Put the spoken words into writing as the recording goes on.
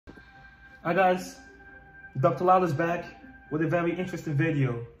Hi guys, Dr. Lal is back with a very interesting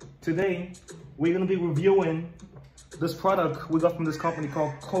video. Today, we're going to be reviewing this product we got from this company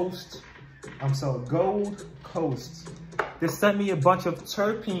called Gold Coast. They sent me a bunch of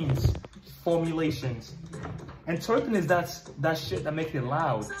terpenes formulations. And terpene is that shit that makes it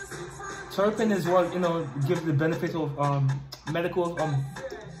loud. Terpene is what, gives the benefit of medical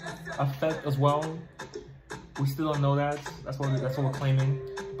effect as well. We still don't know that. That's what we're claiming.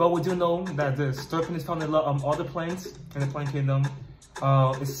 But we do know that this terpene is found in a lot of other plants in the plant kingdom.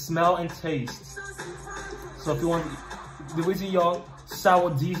 It's smell and taste. So if you want, the reason your sour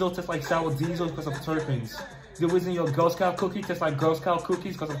diesel tastes like sour diesel is because of terpenes. The reason your Girl Scout cookie tastes like Girl Scout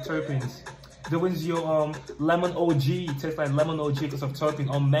cookies because of terpenes. The reason your lemon OG tastes like lemon OG because of terpene,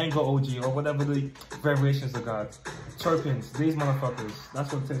 or mango OG, or whatever the variations they got. Terpenes, these motherfuckers.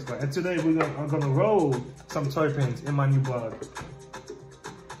 That's what it tastes like. And today I'm gonna roll some terpenes in my new blood.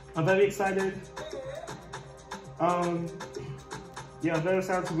 I'm very excited. Yeah, I'm very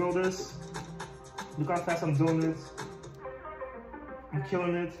excited to roll this. Look how fast I'm doing it. I'm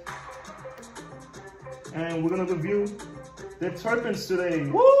killing it. And we're gonna review the terpenes today.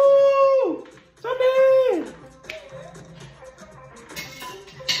 Woo! Terpenes!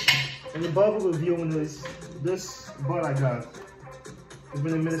 And the bud we're reviewing is this bud I got. It's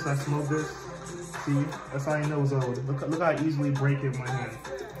been a minute since I smoked this. See, that's how I know it's old. Look how I easily break it with my hand.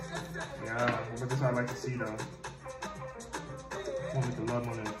 Yeah, but this is what I like to see though. I'm gonna make a love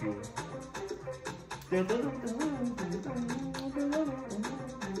on it a few. I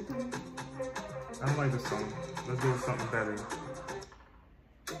don't like this song. Let's do something better.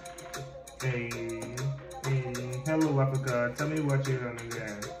 Hey, hello Africa. Tell me what you're doing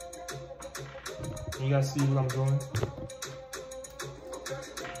there. Can you guys see what I'm doing?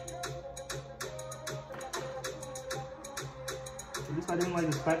 At least I didn't like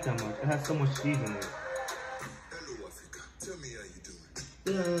the spec that much. It has so much cheese in it. Hello Africa. Tell me how you doing.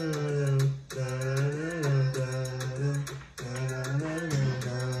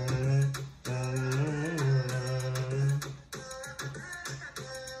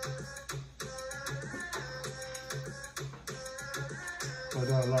 I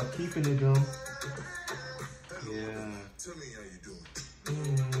got a lot of keep in it though. Hello, yeah. Tell me how you doing.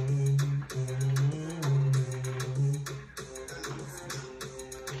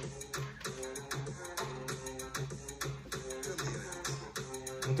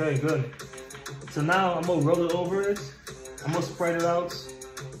 Okay, good. So now I'm gonna roll it over it. I'm gonna spread it out.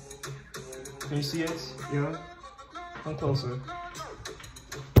 Can you see it? Yeah. Come closer.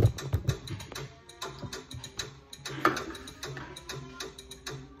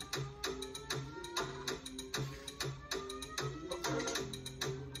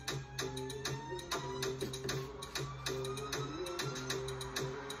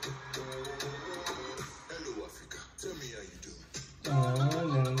 Hello Africa. Tell me how you doing.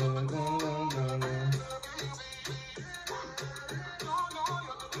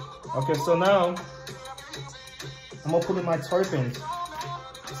 Okay, so now I'm gonna put in my terpenes.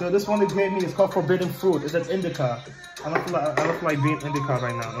 So this one they gave me is called Forbidden Fruit. It's an indica. I don't feel like being indica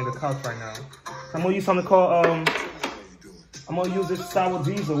right now, in the couch right now. I'm gonna use something called I'm gonna use this sour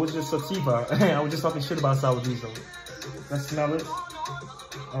diesel, which is sativa. I was just talking shit about sour diesel. Let's smell it.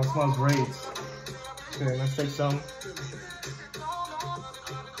 Oh, it smells great. Okay, let's take some.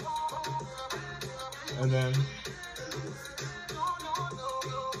 And then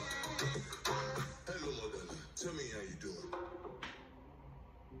Hello Mother. Tell me how you doing.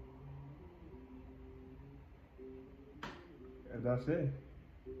 and that's it.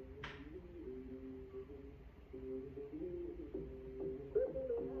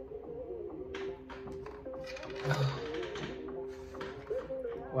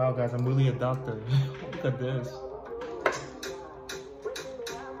 Wow guys, I'm really a doctor. Look at this.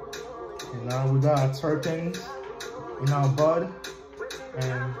 And now we got our terpenes in our bud,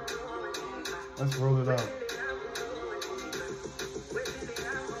 and let's roll it up.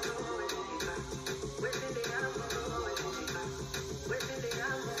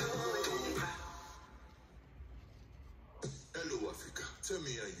 Hello Africa. Tell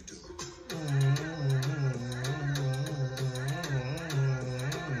me how you doing.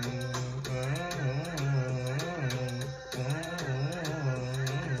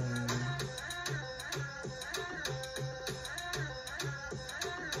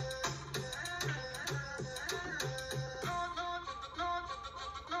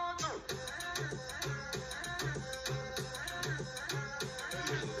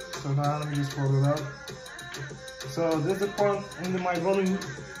 So now let me just roll it up. So this is the part in my rolling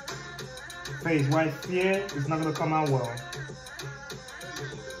phase where I fear it's not gonna come out well.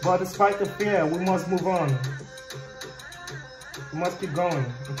 But despite the fear, we must move on. We must keep going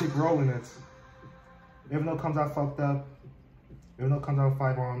and keep rolling it. Even though it comes out fucked up, even though it comes out with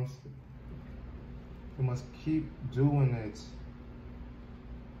 5 arms, we must keep doing it.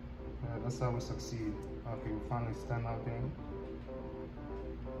 That's how we succeed. Okay, we finally stand out there.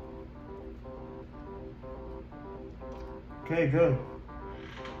 Okay, good.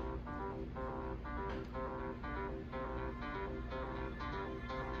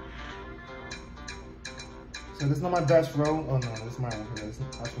 So this is not my best row. Oh no, this is my this is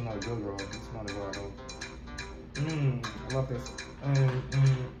actually not a good row. It's not a row at all. I love this.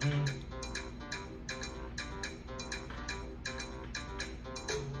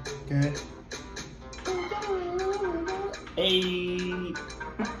 Okay. Hey.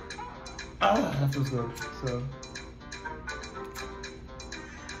 Ah, that feels good. So.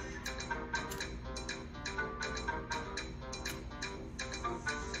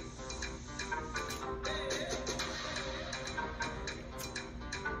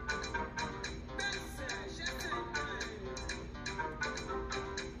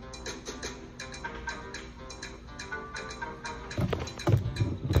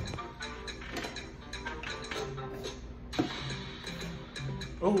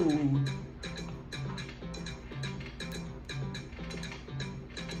 Oh.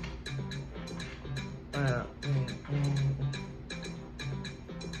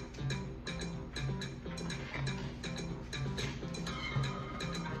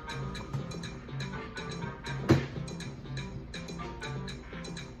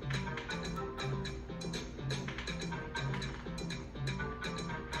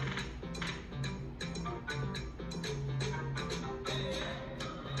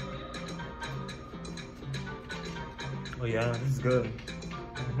 Oh yeah, this is good.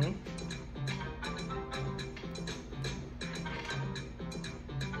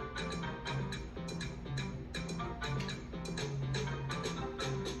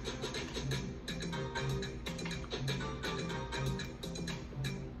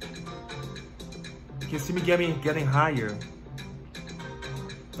 You can see me getting higher.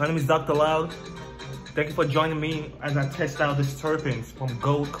 My name is Dr. Loud. Thank you for joining me as I test out this terpenes from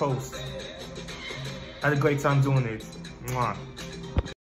Gold Coast. I had a great time doing it. Mwah.